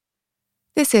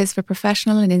This is for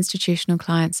professional and institutional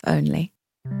clients only.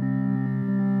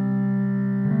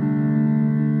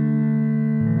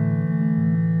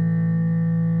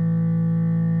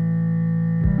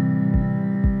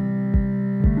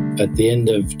 At the end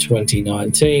of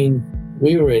 2019,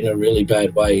 we were in a really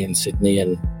bad way in Sydney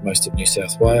and most of New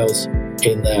South Wales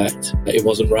in that it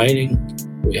wasn't raining.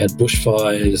 We had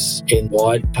bushfires in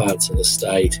wide parts of the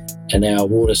state and our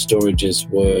water storages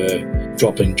were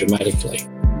dropping dramatically.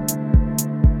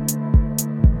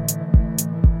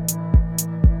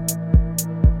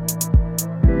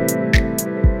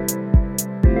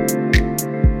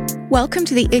 Welcome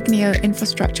to the Igneo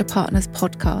Infrastructure Partners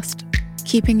podcast,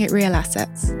 Keeping It Real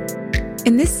Assets.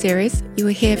 In this series, you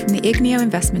will hear from the Igneo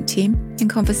investment team in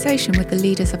conversation with the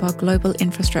leaders of our global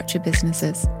infrastructure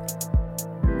businesses.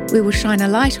 We will shine a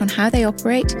light on how they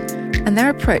operate and their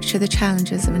approach to the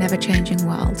challenges of an ever-changing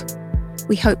world.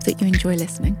 We hope that you enjoy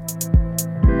listening.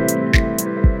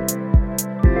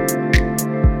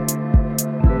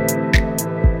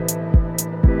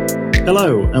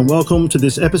 Hello and welcome to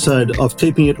this episode of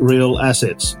Keeping It Real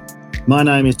Assets. My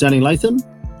name is Danny Latham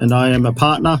and I am a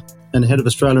partner and head of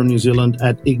Australia and New Zealand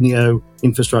at Igneo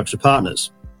Infrastructure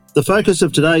Partners. The focus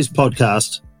of today's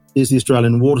podcast is the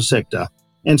Australian water sector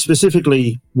and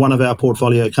specifically one of our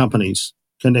portfolio companies,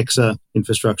 Connexa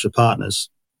Infrastructure Partners.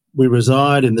 We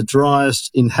reside in the driest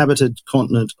inhabited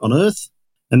continent on Earth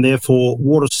and therefore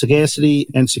water scarcity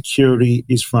and security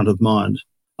is front of mind.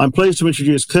 I'm pleased to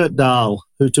introduce Kurt Dahl,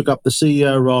 who took up the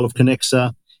CEO role of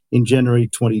Connexa in January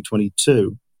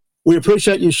 2022. We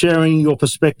appreciate you sharing your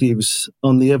perspectives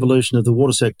on the evolution of the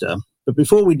water sector. But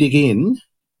before we dig in,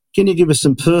 can you give us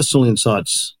some personal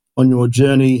insights on your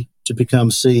journey to become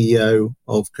CEO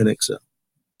of Connexa?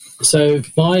 So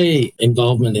my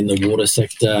involvement in the water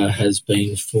sector has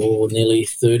been for nearly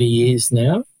 30 years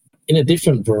now in a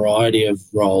different variety of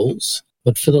roles.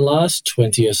 But for the last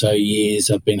 20 or so years,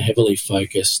 I've been heavily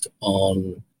focused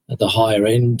on the higher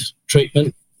end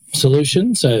treatment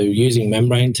solution. So using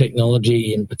membrane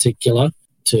technology in particular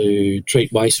to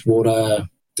treat wastewater,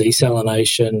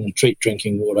 desalination, treat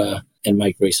drinking water and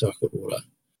make recycled water.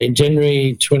 In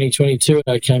January 2022,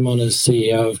 I came on as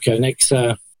CEO of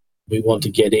Connexa. We want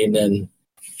to get in and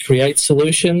create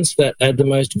solutions that add the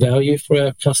most value for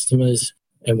our customers.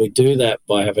 And we do that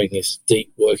by having this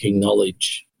deep working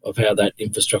knowledge of how that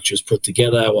infrastructure is put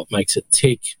together, what makes it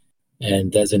tick.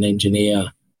 And as an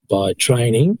engineer, by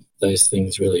training, those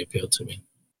things really appeal to me.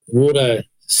 Water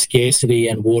scarcity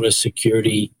and water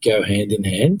security go hand in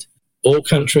hand. All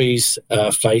countries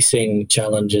are facing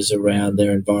challenges around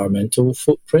their environmental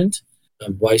footprint.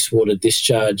 Wastewater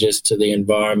discharges to the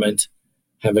environment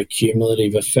have a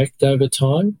cumulative effect over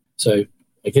time. So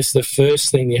I guess the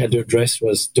first thing you had to address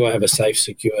was, do I have a safe,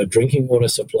 secure drinking water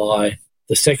supply?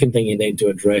 The second thing you need to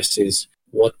address is,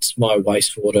 what's my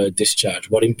wastewater discharge?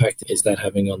 What impact is that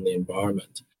having on the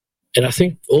environment? And I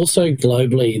think also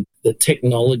globally, the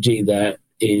technology that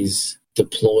is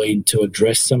deployed to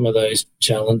address some of those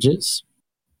challenges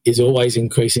is always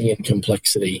increasing in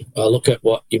complexity. I look at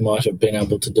what you might have been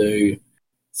able to do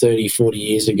 30, 40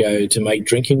 years ago to make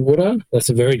drinking water. That's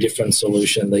a very different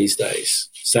solution these days.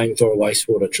 Same for a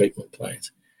wastewater treatment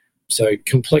plant. So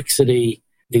complexity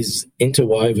is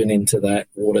interwoven into that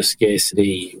water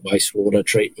scarcity, wastewater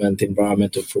treatment,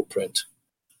 environmental footprint.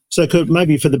 So Kurt,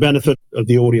 maybe for the benefit of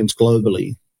the audience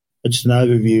globally, just an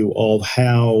overview of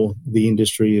how the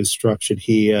industry is structured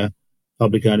here,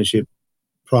 public ownership,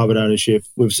 private ownership.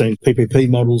 We've seen PPP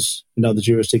models in other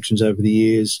jurisdictions over the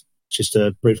years. Just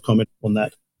a brief comment on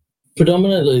that.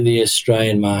 Predominantly, the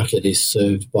Australian market is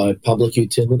served by public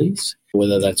utilities,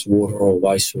 whether that's water or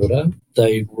wastewater.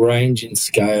 They range in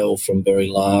scale from very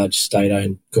large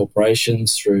state-owned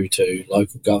corporations through to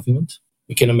local government.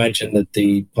 You can imagine that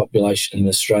the population in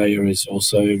Australia is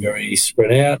also very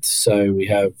spread out. So we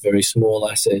have very small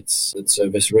assets that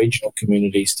service regional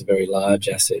communities to very large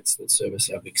assets that service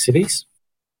our big cities.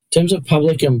 In terms of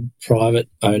public and private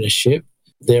ownership,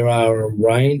 there are a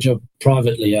range of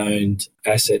privately owned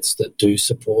assets that do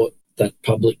support that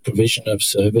public provision of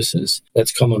services.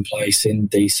 That's commonplace in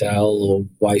desal or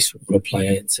wastewater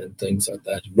plants and things like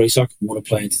that, recycled water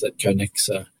plants that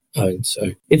Connexa owns.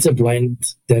 So it's a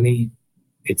blend, Danny.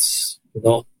 It's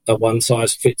not a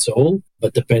one-size-fits-all,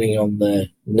 but depending on the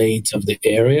needs of the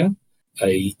area,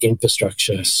 a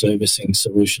infrastructure servicing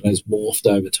solution has morphed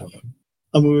over time.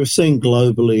 And we've seen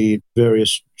globally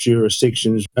various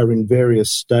jurisdictions are in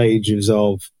various stages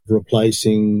of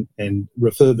replacing and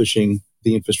refurbishing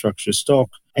the infrastructure stock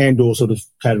and or sort of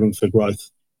catering for growth.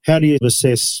 How do you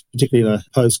assess, particularly in a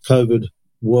post-COVID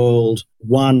world,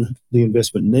 one, the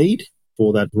investment need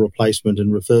for that replacement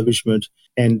and refurbishment,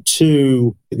 and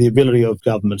two, the ability of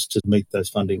governments to meet those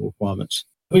funding requirements?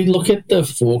 We look at the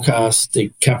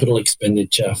forecasted capital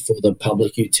expenditure for the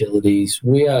public utilities.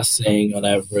 We are seeing on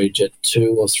average a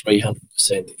 200 or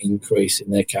 300% increase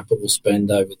in their capital spend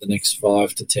over the next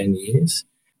 5 to 10 years.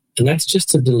 And that's just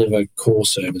to deliver core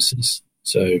services.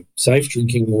 So safe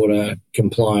drinking water,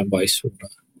 compliant wastewater,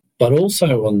 but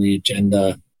also on the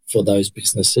agenda for those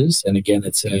businesses. And again,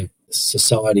 it's a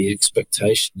society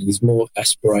expectation is more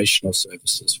aspirational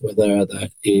services, whether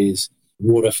that is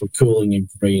water for cooling and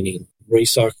greening,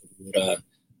 recycled water,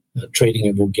 treating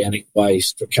of organic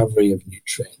waste, recovery of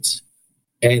nutrients.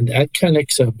 And at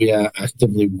Connexa, we are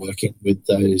actively working with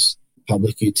those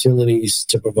public utilities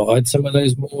to provide some of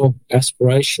those more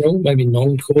aspirational, maybe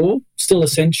non-core, still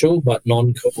essential, but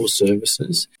non-core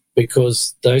services,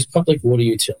 because those public water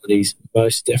utilities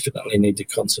most definitely need to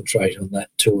concentrate on that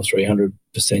 200 or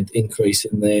 300% increase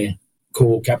in their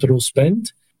core capital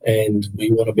spend. And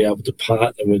we want to be able to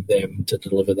partner with them to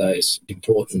deliver those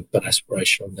important but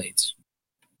aspirational needs.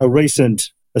 A recent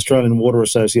Australian Water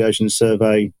Association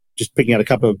survey, just picking out a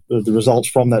couple of the results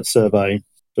from that survey,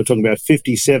 we're talking about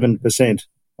 57%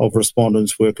 of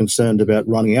respondents were concerned about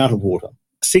running out of water.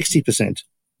 60%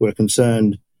 were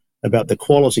concerned about the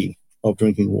quality of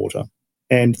drinking water.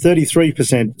 And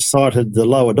 33% cited the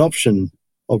low adoption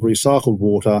of recycled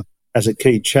water as a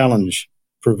key challenge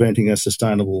preventing a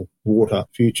sustainable water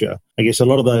future. I guess a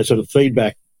lot of those sort of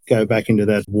feedback go back into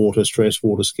that water stress,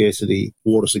 water scarcity,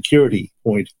 water security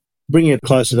point. Bringing it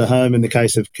closer to home in the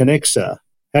case of Connexa,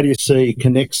 how do you see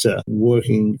Connexa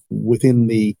working within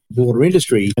the water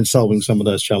industry and solving some of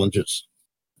those challenges?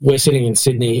 We're sitting in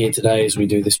Sydney here today as we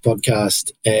do this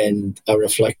podcast, and I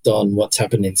reflect on what's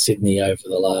happened in Sydney over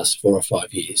the last 4 or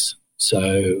 5 years.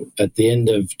 So at the end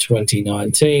of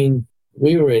 2019,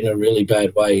 we were in a really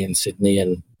bad way in Sydney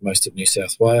and most of New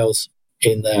South Wales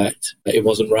in that it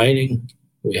wasn't raining.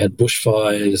 We had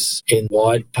bushfires in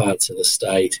wide parts of the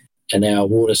state, and our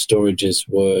water storages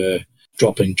were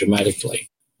dropping dramatically.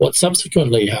 What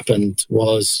subsequently happened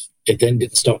was it then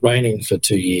didn't stop raining for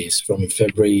 2 years, from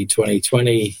February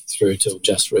 2020 through till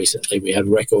just recently. We had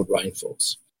record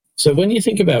rainfalls. So when you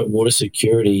think about water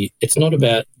security, it's not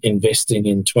about investing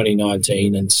in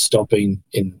 2019 and stopping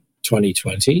in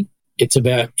 2020. It's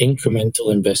about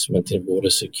incremental investment in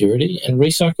water security, and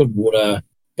recycled water,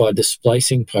 by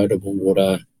displacing potable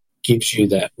water, gives you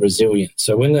that resilience.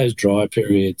 So when those dry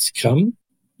periods come,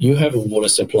 you have a water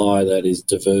supply that is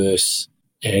diverse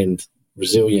and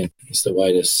resilient, is the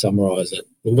way to summarise it.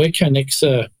 And where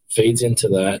Connexa feeds into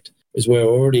that is we're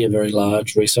already a very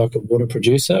large recycled water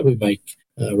producer. We make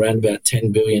around about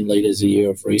 10 billion litres a year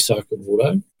of recycled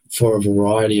water for a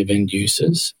variety of end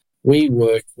users. We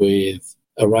work with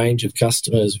a range of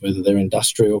customers, whether they're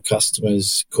industrial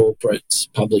customers,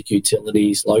 corporates, public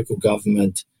utilities, local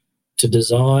government, to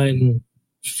design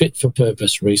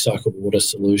fit-for-purpose recycled water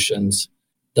solutions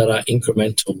that are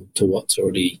incremental to what's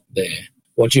already there.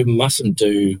 What you mustn't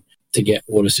do to get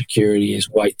water security is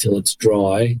wait till it's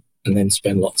dry and then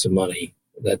spend lots of money.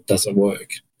 That doesn't work.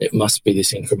 It must be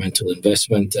this incremental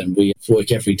investment, and we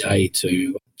work every day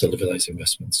to deliver those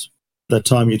investments. That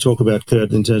time you talk about,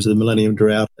 Kurt, in terms of the millennium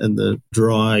drought and the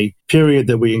dry period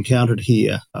that we encountered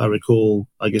here, I recall,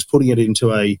 I guess, putting it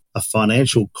into a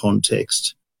financial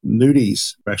context.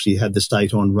 Moody's actually had the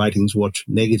state on ratings watch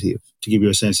negative to give you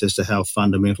a sense as to how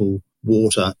fundamental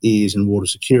water is, and water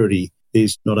security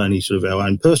is not only sort of our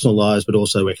own personal lives, but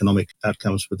also economic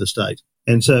outcomes for the state.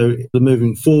 And so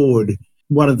moving forward,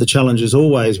 one of the challenges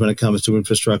always when it comes to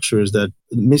infrastructure is that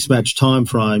mismatched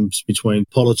timeframes between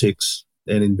politics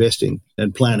and investing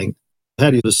and planning.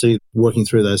 How do you see working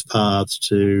through those paths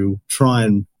to try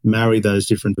and marry those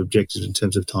different objectives in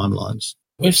terms of timelines?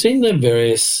 We've seen the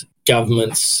various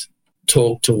governments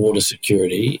talk to water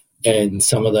security and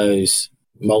some of those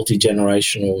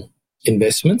multi-generational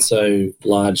investments, so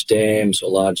large dams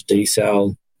or large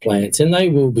desal plants, and they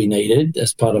will be needed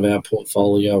as part of our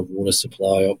portfolio of water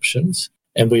supply options.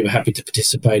 And we were happy to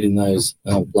participate in those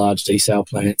large desal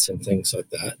plants and things like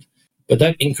that. But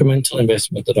that incremental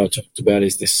investment that I talked about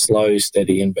is this slow,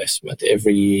 steady investment.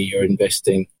 Every year you're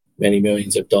investing many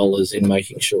millions of dollars in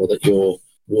making sure that your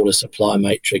water supply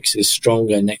matrix is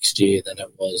stronger next year than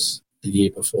it was the year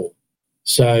before.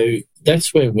 So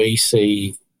that's where we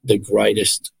see the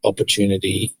greatest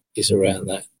opportunity is around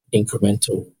that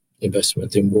incremental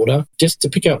investment in water. Just to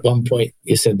pick up one point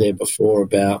you said there before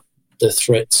about the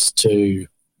threats to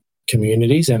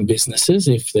communities and businesses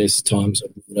if there's times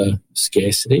of water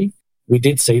scarcity. We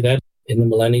did see that in the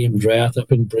millennium drought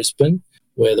up in Brisbane.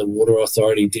 where the Water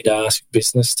Authority did ask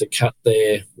business to cut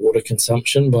their water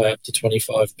consumption by up to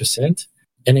 25%.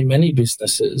 And in many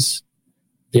businesses,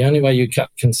 the only way you cut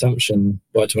consumption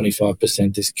by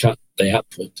 25% is cut the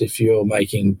output. If you're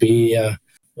making beer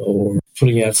or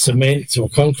putting out cement or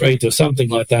concrete or something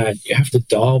like that, you have to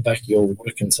dial back your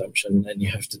water consumption, and you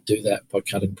have to do that by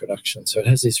cutting production. So it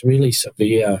has this really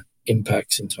severe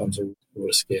impacts in terms of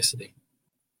water scarcity.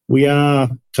 We are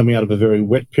coming out of a very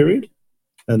wet period,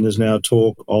 and there's now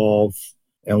talk of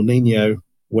El Nino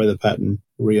weather pattern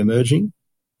re-emerging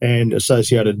and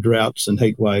associated droughts and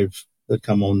heat wave that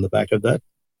come on the back of that.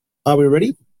 Are we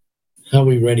ready? Are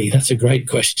we ready? That's a great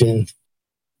question.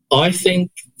 I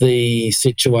think the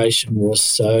situation was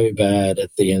so bad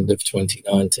at the end of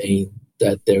 2019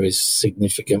 that there is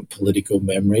significant political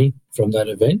memory from that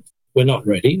event. We're not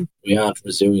ready. We aren't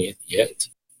resilient yet.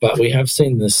 But we have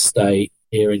seen the state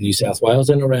here in New South Wales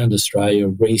and around Australia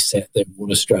reset their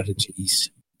water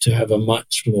strategies to have a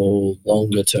much more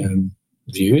longer-term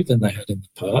view than they had in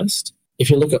the past. If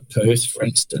you look at Perth, for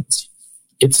instance,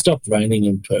 it stopped raining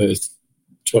in Perth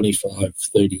 25,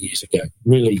 30 years ago.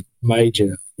 Really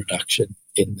major reduction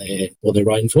in their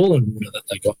rainfall and water that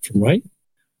they got from rain.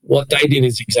 What they did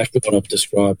is exactly what I've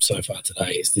described so far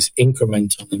today, is this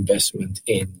incremental investment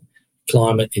in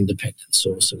climate-independent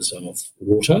sources of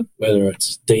water, whether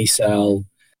it's desal,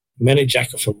 managed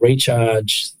aquifer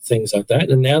recharge, things like that.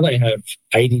 And now they have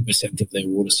 80% of their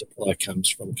water supply comes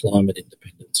from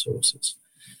climate-independent sources.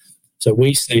 So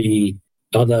we see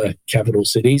other capital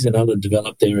cities and other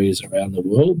developed areas around the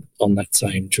world on that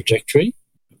same trajectory.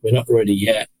 We're not ready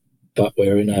yet, but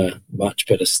we're in a much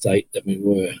better state than we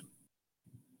were.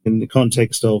 In the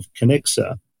context of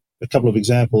Connexa, a couple of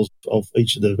examples of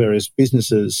each of the various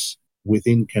businesses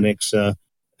within Connexa,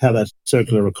 how that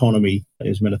circular economy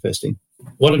is manifesting.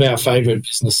 One of our favourite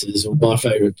businesses, or my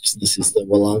favourite business, is the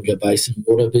Willunga Basin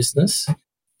Water business.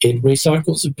 It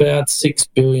recycles about 6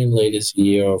 billion litres a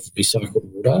year of recycled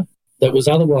water that was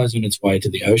otherwise on its way to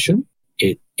the ocean.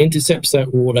 It intercepts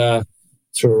that water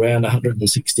through around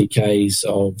 160 k's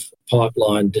of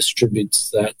pipeline,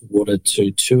 distributes that water to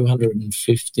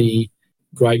 250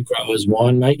 grape growers,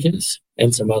 winemakers,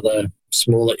 and some other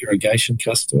smaller irrigation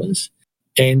customers.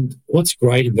 And what's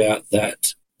great about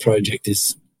that project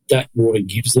is that water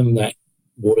gives them that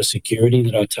water security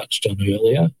that I touched on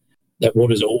earlier. That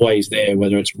water's always there,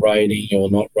 whether it's raining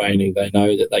or not raining. They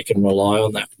know that they can rely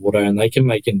on that water, and they can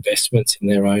make investments in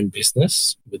their own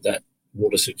business with that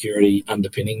water security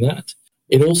underpinning that.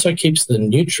 It also keeps the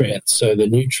nutrients. So the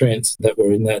nutrients that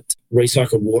were in that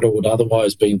recycled water would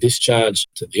otherwise be discharged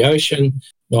to the ocean.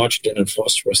 Nitrogen and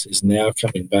phosphorus is now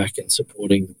coming back and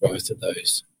supporting the growth of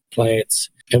those plants.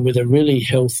 And with a really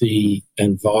healthy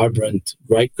and vibrant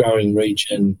grape growing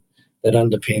region that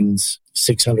underpins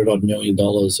 $600 million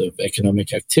of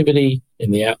economic activity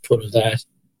in the output of that.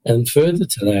 And further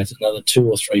to that, another $200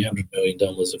 or $300 million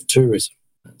of tourism.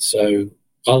 So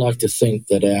I like to think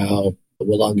that our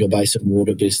Willunga Basin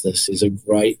Water business is a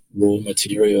great raw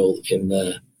material in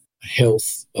the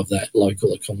health of that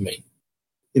local economy.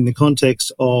 In the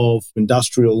context of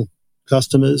industrial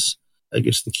customers, I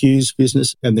guess the Q's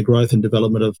business and the growth and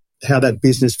development of how that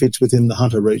business fits within the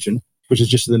Hunter region, which is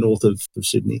just to the north of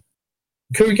Sydney.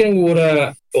 Kooragang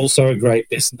Water, also a great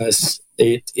business.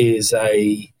 It is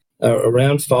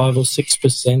around 5 or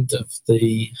 6% of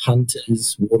the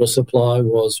Hunter's water supply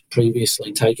was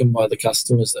previously taken by the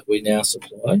customers that we now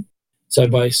supply. So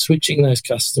by switching those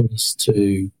customers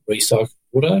to recycled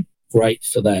water, great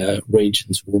for their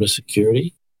region's water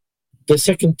security. The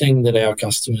second thing that our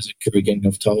customers at Kooragang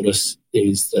have told us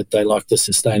is that they like the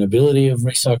sustainability of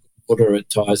recycled water. It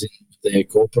ties in with their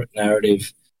corporate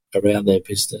narrative around their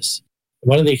business.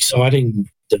 One of the exciting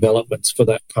developments for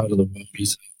that part of the world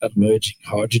is an emerging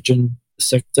hydrogen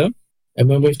sector. And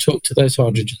when we've talked to those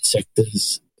hydrogen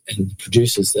sectors and the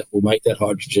producers that will make that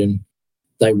hydrogen,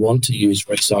 they want to use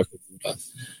recycled water.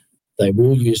 They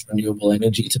will use renewable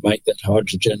energy to make that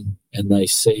hydrogen, and they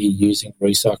see using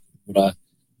recycled water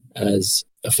as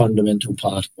a fundamental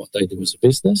part of what they do as a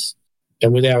business.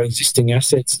 And with our existing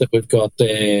assets that we've got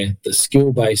there, the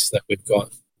skill base that we've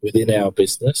got within our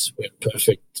business, we're a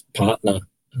perfect partner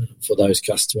for those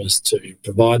customers to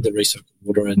provide the recycled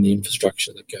water and the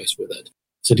infrastructure that goes with it.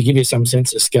 So to give you some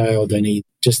sense of scale, Danny,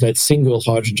 just that single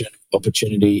hydrogen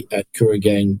opportunity at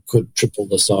Kooragang could triple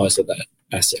the size of that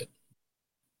asset.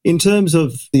 In terms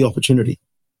of the opportunity,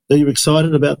 are you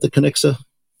excited about the Connexa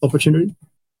opportunity?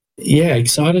 Yeah,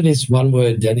 excited is one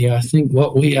word, Danny. I think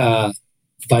what we are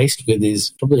faced with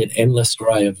is probably an endless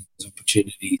array of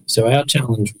opportunities. So our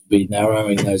challenge will be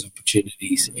narrowing those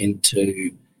opportunities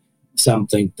into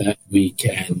something that we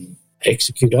can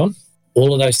execute on.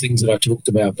 All of those things that I talked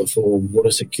about before,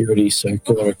 water security,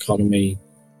 circular economy,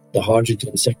 the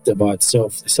hydrogen sector by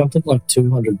itself, there's something like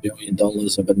 $200 billion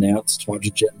of announced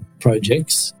hydrogen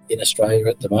projects in Australia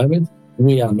at the moment.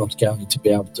 We are not going to be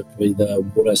able to be the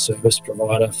water service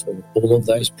provider for all of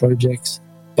those projects,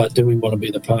 but do we want to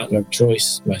be the partner of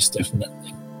choice? Most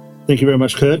definitely. Thank you very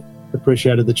much, Kurt.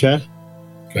 Appreciated the chat.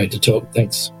 Great to talk.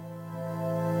 Thanks.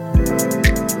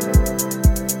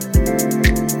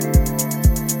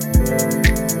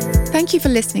 Thank you for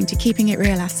listening to Keeping It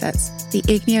Real Assets, the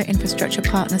Igneo Infrastructure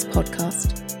Partners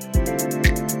podcast.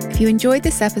 If you enjoyed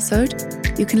this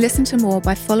episode, you can listen to more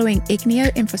by following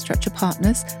Igneo Infrastructure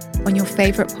Partners on your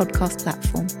favourite podcast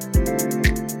platform.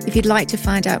 If you'd like to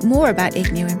find out more about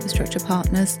Igneo Infrastructure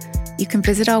Partners, you can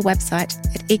visit our website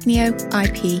at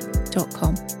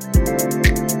igneoip.com.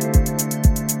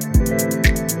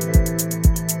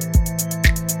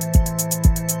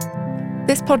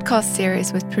 This podcast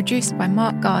series was produced by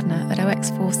Mark Gardner at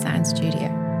OX4 Sound Studio.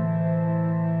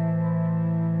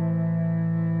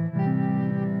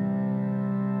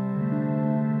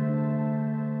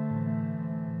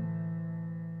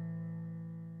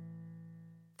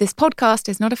 This podcast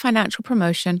is not a financial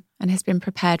promotion and has been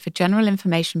prepared for general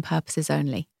information purposes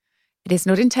only. It is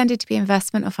not intended to be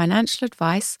investment or financial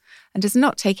advice and does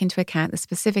not take into account the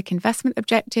specific investment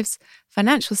objectives,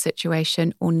 financial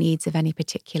situation, or needs of any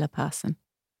particular person.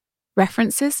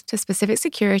 References to specific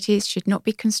securities should not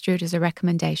be construed as a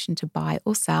recommendation to buy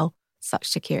or sell such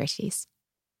securities.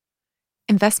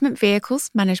 Investment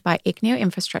vehicles managed by Igneo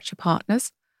Infrastructure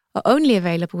Partners are only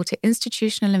available to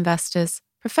institutional investors,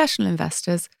 professional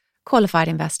investors, qualified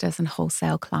investors, and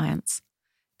wholesale clients.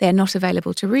 They are not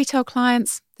available to retail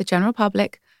clients, the general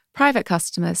public, private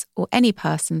customers, or any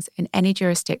persons in any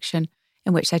jurisdiction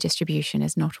in which their distribution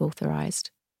is not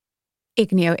authorised.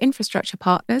 Igneo Infrastructure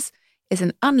Partners is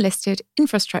an unlisted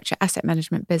infrastructure asset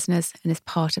management business and is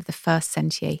part of the First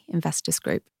Sentier Investors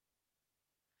Group.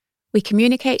 We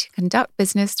communicate and conduct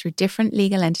business through different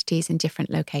legal entities in different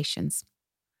locations.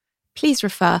 Please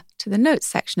refer to the notes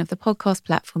section of the podcast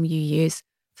platform you use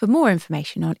for more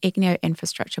information on Igneo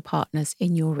Infrastructure Partners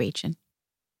in your region.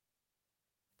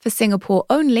 For Singapore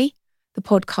only, the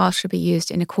podcast should be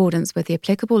used in accordance with the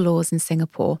applicable laws in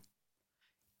Singapore.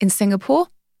 In Singapore,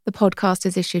 the podcast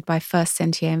is issued by First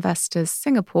Sentier Investors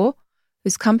Singapore,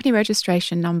 whose company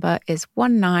registration number is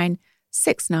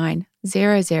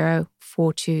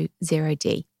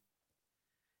 1969000420D.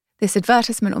 This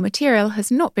advertisement or material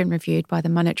has not been reviewed by the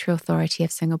Monetary Authority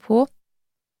of Singapore.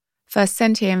 First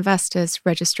Sentier Investors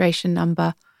registration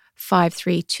number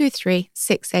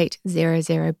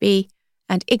 53236800B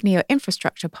and Igneo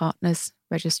Infrastructure Partners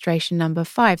registration number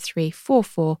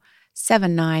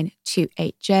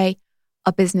 53447928J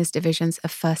are business divisions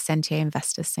of First Sentier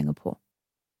Investors Singapore.